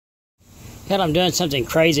Hell, I'm doing something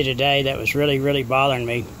crazy today that was really bothering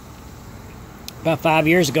me. About 5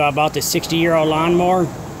 years ago, I bought this 60-year-old lawnmower,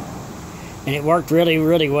 and it worked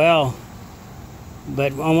really well.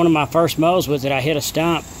 But on one of my first mows with it, I hit a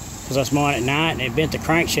stump because I was mowing at night, and it bent the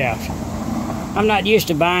crankshaft. I'm not used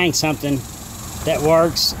to buying something that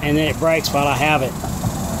works and then it breaks while I have it.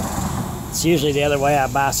 It's usually the other way.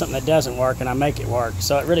 I buy something that doesn't work and I make it work.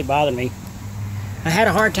 So it really bothered me. I had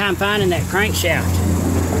a hard time finding that crankshaft.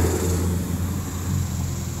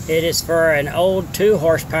 It is for an old 2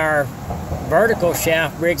 horsepower vertical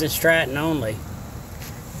shaft, Briggs & Stratton only.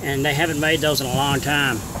 And they haven't made those in a long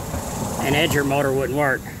time. An edger motor wouldn't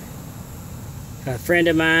work. A friend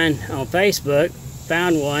of mine on Facebook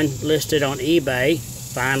found one listed on eBay,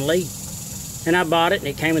 finally. And I bought it, and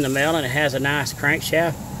it came in the mail, and it has a nice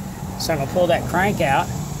crankshaft. So I'm going to pull that crank out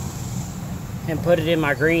and put it in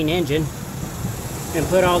my green engine and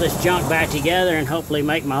put all this junk back together and hopefully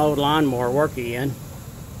make my old lawnmower work again.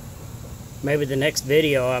 Maybe the next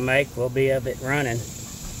video I make will be of it running.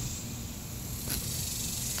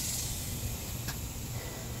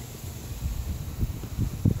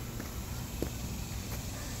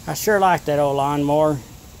 I sure like that old lawnmower.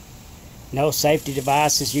 No safety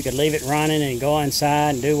devices. You could leave it running and go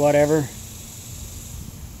inside and do whatever.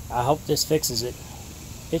 I hope this fixes it.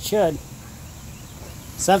 It should.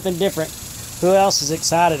 Something different. Who else is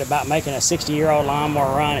excited about making a 60-year-old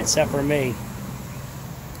lawnmower run except for me?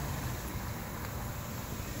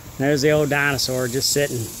 There's the old dinosaur just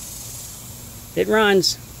sitting. It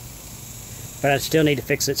runs, but I still need to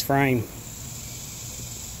fix its frame.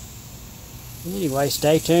 Anyway,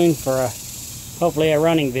 stay tuned for hopefully a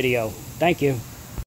running video. Thank you.